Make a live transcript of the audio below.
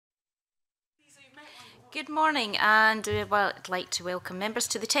Good morning, and I'd like to welcome members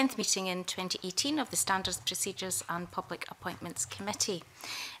to the 10th meeting in 2018 of the Standards, Procedures and Public Appointments Committee.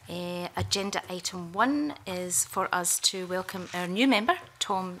 Agenda item 1 is for us to welcome our new member,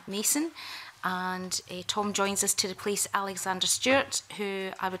 Tom Mason, and Tom joins us to replace Alexander Stewart,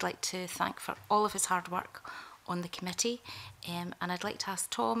 who I would like to thank for all of his hard work on the committee, and I'd like to ask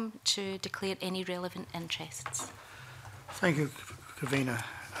Tom to declare any relevant interests. Thank you, Kavina.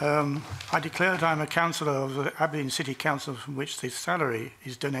 I declare that I'm a councillor of the Aberdeen City Council, from which the salary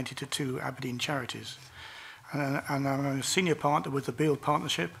is donated to 2 Aberdeen charities. And I'm a senior partner with the Beale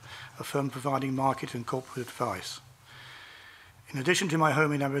Partnership, a firm providing market and corporate advice. In addition to my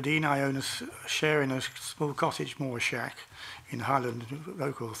home in Aberdeen, I own a share in a small cottage moor shack in Highland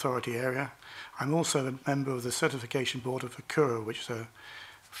local authority area. I'm also a member of the certification board of Acura, which is a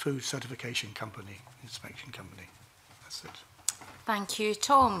food certification company, inspection company. That's it. Thank you,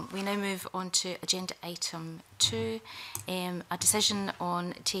 Tom. We now move on to agenda item 2, a decision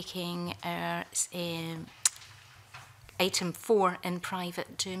on taking our item 4 in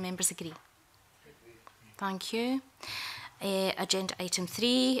private. Do members agree? Thank you. Agenda item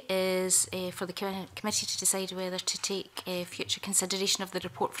 3 is for the committee to decide whether to take future consideration of the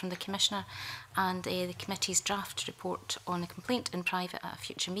report from the Commissioner and the committee's draft report on a complaint in private at a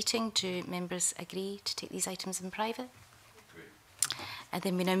future meeting. Do members agree to take these items in private? And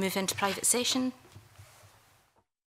then we now move into private session.